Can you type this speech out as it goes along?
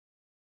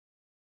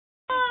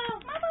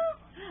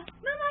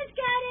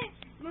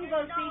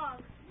Bosie.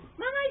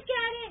 Mama's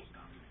got it.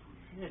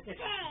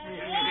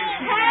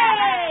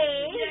 Hey!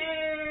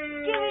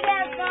 Give me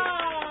that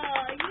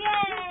ball.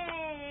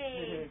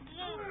 Yay!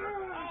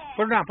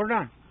 Put it down. Come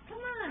on,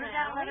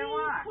 Let her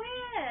walk.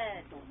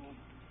 quit.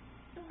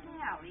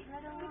 Now,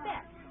 let her Get walk.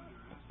 back.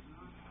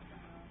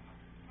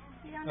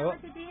 You don't know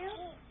what to do?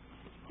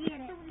 Get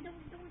it.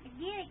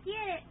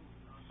 Get it.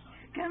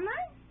 Come on.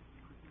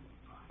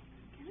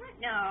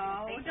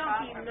 No, don't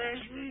be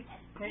lazy.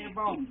 Take the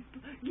ball.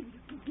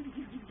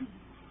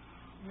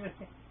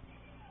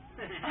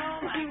 Oh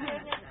my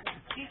goodness.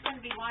 She's going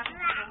to be watching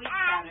for the week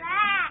Saturday.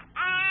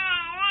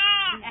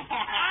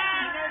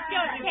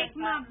 Take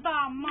my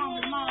ball,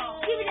 Mama.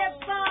 Give me that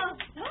ball.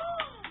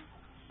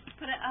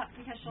 Put it up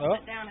because she'll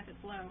sit down if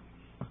it's low.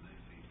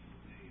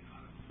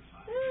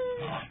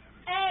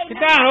 Hey, Get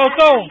down,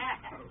 Otto.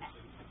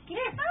 Get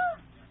it.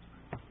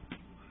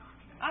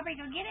 Aubrey,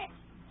 go get it.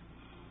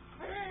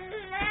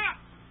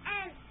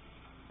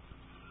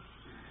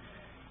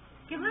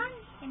 Come on.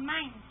 In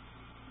mine.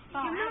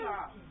 Come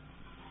on.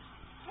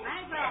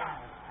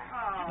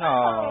 Oh.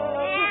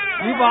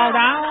 You fall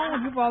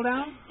down? You fall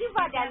down? You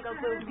fall down, go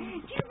boom.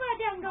 You fall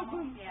down, go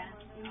boom. Yeah.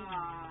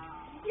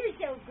 You're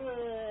so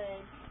good.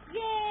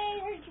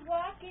 Yay, her's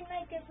walking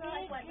like a big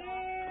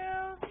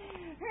girl.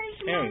 Her's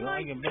There you go,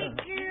 like I a can big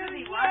better. girl.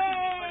 Yay.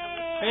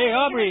 Hey,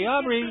 Aubrey.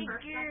 Big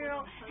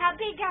girl. How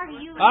big are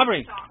you?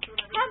 Aubrey.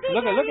 How big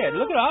Look are you? at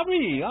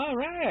Aubrey. All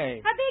right.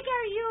 How big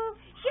are you?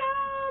 So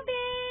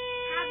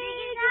big. How big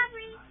is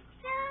Aubrey?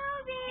 So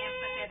big. Can't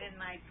put that in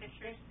my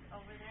pictures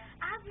over there.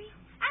 Aubrey,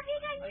 how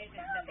big are you?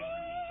 So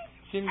big.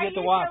 She didn't Are get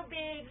to you walk. so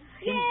big?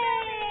 Yay.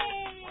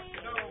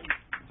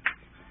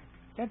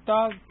 That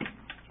dog.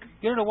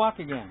 Get her to walk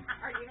again.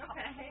 Are you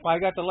okay? Well, I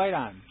got the light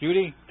on.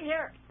 Judy.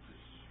 Here.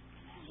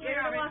 Get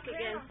her to walk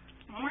again.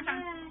 One more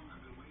time.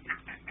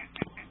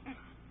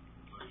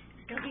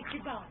 Go get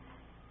your ball.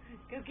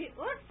 Go get.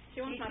 Whoops.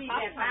 She wants my She pop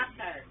sees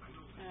tart.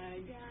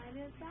 I got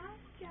a pop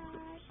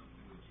tart.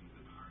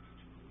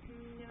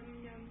 Yum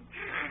yum.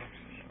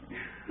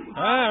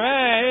 All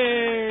right.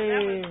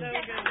 That was so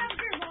That's good.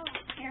 comfortable.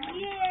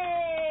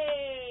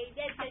 Yay!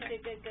 That's such a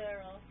good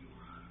girl.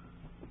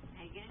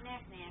 Now you get a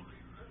nap.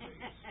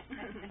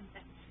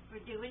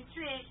 We're doing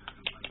tricks.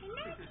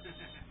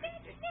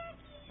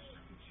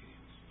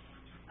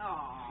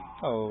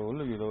 Aww. Oh,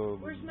 look at those.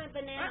 Where's my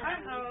banana?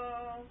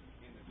 Uh-oh.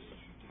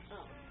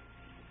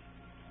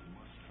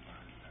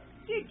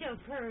 You're so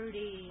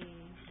pretty.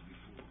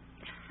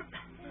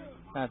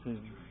 That's his.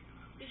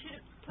 You should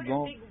have put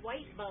Go. a big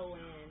white bow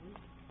in.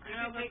 You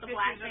can take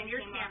pictures on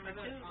your camera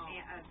too,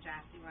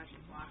 Jossie, while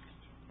she's walking.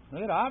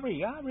 Look at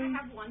Aubrey. I have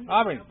one video,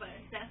 Aubrey. but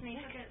Stephanie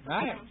took it.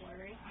 Hi.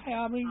 Blurry. Hi,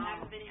 Aubrey. I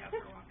have a video of her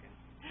walking.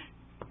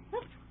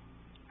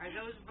 Are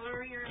those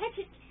blurry or Catch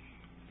it.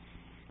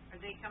 are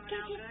they coming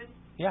out good?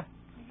 Yeah.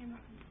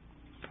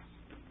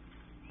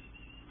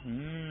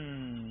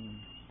 Mmm.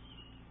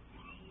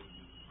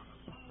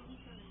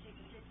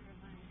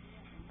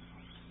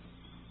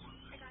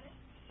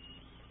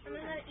 I'm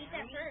gonna eat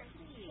that first.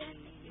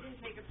 You didn't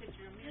take a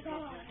picture of me. did you?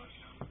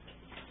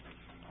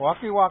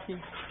 Walkie,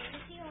 walkie.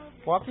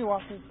 Walkie,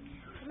 walkie.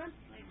 Come on.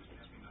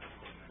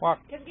 Walk.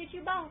 Come get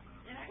your ball.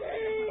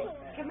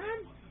 Come on.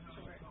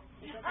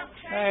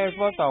 Hey, you're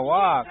supposed to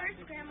walk.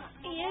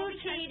 You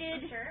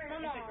cheated.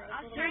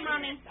 Here,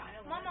 Mommy.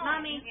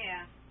 Mommy.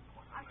 Yeah.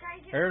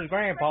 Here's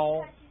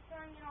Grandpa.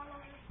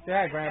 Say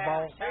hi,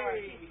 Grandpa.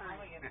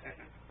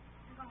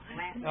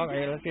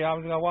 Okay, let's see how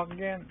he's going to walk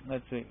again.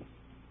 Let's see.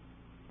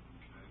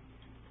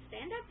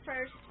 Stand up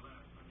first.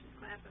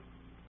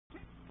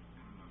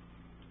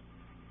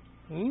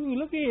 Ooh,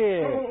 look at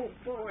it. Oh,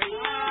 boy.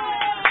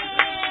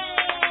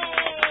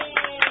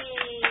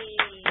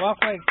 Walk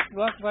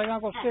like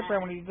Uncle Skipper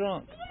when he's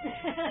drunk.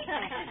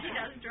 She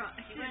does drunk.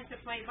 She went to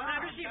play ball.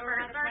 Whenever she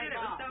first started, it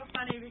was so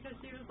funny because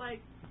she was like,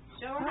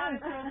 show her how to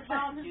throw the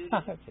ball, Judy.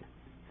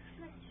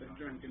 The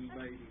drunken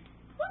baby.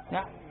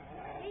 Yeah.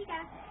 There you go.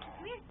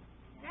 Come here.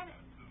 Grab it.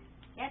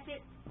 Catch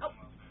it. Oh,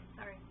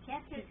 sorry.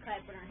 Catch it.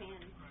 Clapping her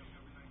hands.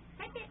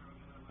 Catch it.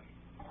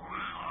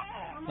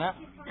 Yeah.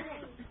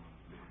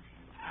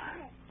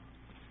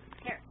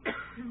 Here.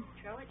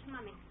 Throw it to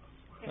Mommy.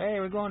 Hey,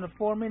 we're going to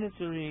 4 minutes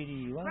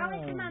already. Wow.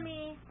 Throw it to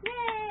Mommy.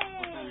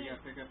 Now Yay. you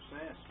gotta pick up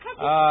Sass. Catch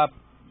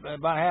it.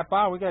 About a half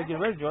hour. We got to get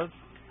ready, George.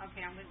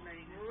 Okay, I'm getting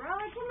ready now. Throw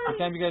it to What Mommy.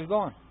 time you guys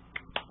going?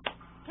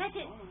 Catch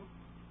it.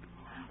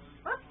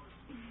 Whoops.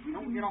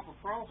 Don't get off of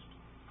Frost.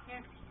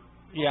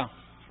 Yeah.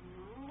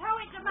 Throw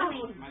it to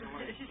Mommy.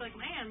 She's like,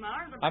 man, my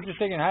arms are I'm just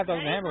thinking hot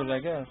dogs and hamburgers, I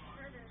guess.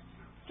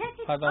 Catch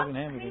it. Hot dogs and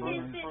Oh, hamburgers. we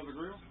missed it. For the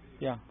grill?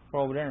 Yeah, for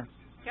over there.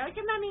 Throw it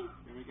to Mommy.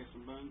 Can we get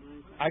some buns or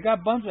anything? I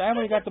got buns. I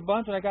already got the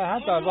buns and I got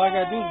hot dogs. All I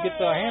got to do is get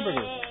the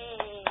hamburgers.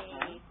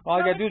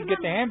 All I got to do is get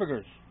the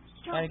hamburgers.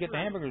 I didn't get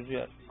the hamburgers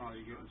yet. Oh,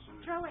 you're getting some.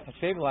 Throw it. I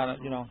saved a lot of,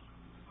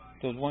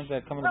 those ones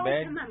that come in the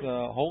bag,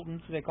 the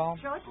Holtons, they call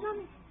them. Throw it to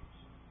Mommy.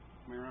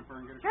 Can we run up there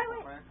and get a Throw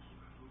couple it. packs?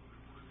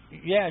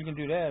 Yeah, I can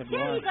do that if you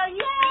There you want. go.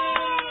 Yay.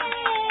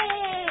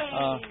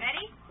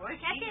 Ready? Where'd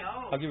she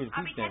go? I'll give you the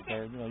 2 cents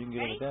there. You can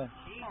get it with that.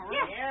 She's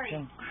very.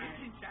 Yeah.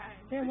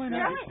 Yeah, why Throw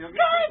not? it. Good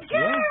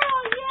girl!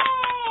 Yay!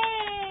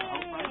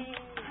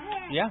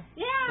 Yeah.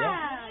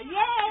 Yeah!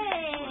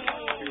 Yay!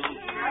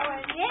 Throw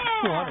it.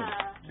 Yeah! 200.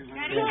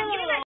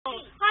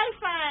 Cool. High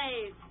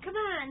five! Come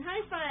on,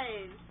 high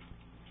five!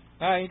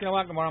 Alright, you can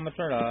walk tomorrow. I'm gonna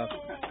turn it off.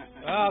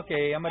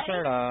 Okay, I'm gonna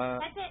turn it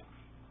off. That's it.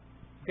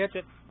 Catch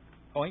it.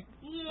 Oink.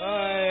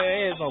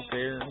 Yeah. It's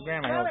okay.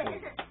 Grandma Throw helped it. me.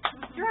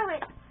 Throw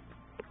it.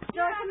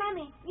 Throw it to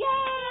mommy. Yay!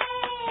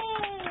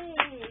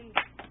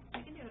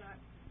 You can do it, Art.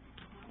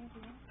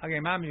 Okay,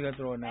 Mom, you gotta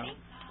throw it now.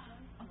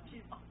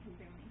 She's awesome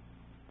doing me.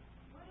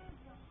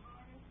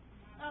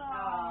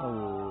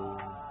 Oh.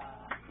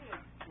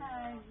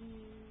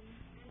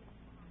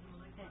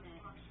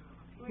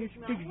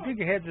 Dig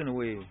your heads in the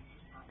way.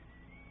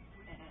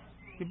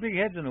 Your big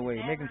head's in the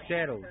way, making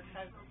shadows.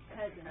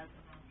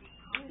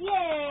 Yay!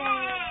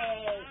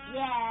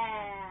 Yeah!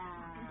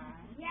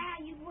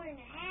 Yeah, you wearing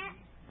a hat?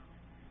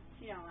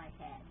 She don't like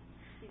hats.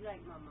 She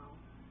like Momo.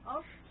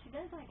 Oh, she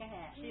does like a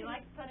hat. She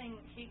likes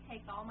she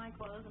takes all my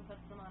clothes and puts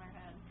them on her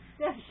head.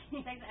 Does She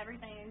she? takes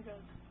everything and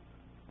goes,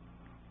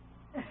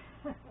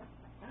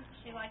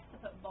 she likes to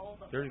put bowls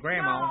of There's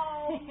Grandma.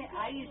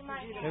 I used to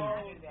do the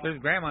bowl. There's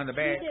Grandma in the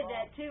She back. did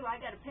that too. I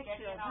got a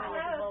picture of her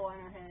with a bowl on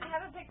her head. I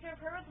have a picture of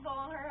her with a bowl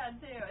on her head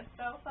too. It's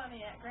so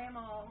funny at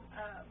Grandma's,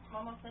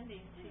 Mama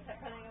Cindy. She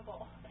kept putting a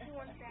bowl.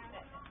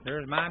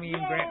 There's Mommy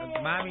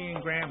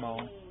and Grandma.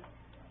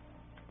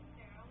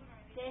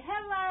 Say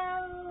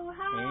hello.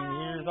 Hi. And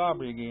here's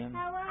Aubrey again.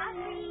 How are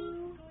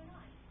you?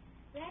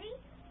 Ready?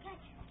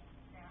 Catch.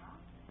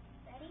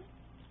 Ready?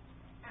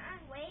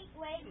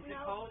 Wait. Is it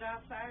cold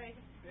outside?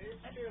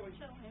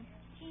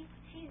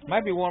 She's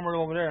Might be warmer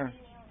over there,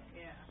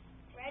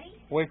 ready?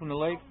 away from the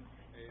lake.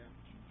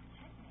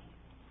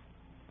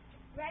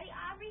 Ready,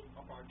 Aubrey?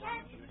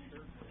 Catch.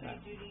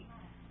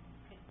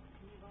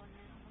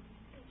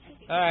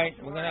 All right,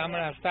 I'm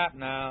gonna stop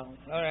now.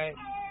 All right,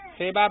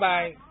 say bye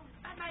bye.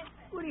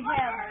 What do you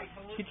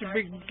have?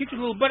 Get your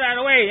little butt out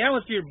of the way. I don't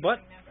want to see your butt.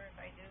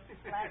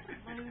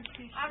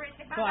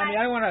 Well, I mean,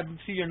 I don't want to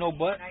see your no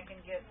butt.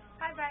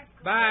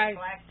 Bye.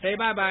 Say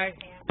bye bye.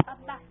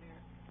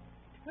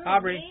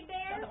 Aubrey.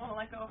 I don't want to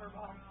let go of her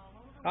ball.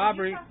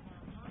 Aubrey.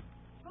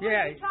 Who Yeah.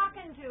 are you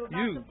talking to about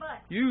You. the butt?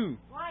 You.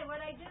 Why?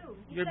 What'd I do?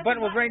 You Your said butt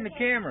the was right in the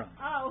came- camera.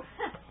 Oh.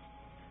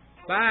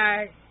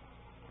 Bye.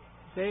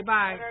 Say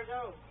bye. Where'd I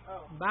go?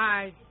 Oh.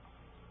 Bye.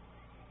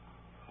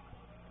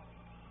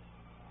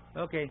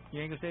 Okay,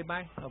 you ain't gonna say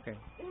bye? Okay.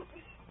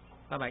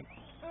 Bye bye.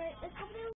 All right, let's go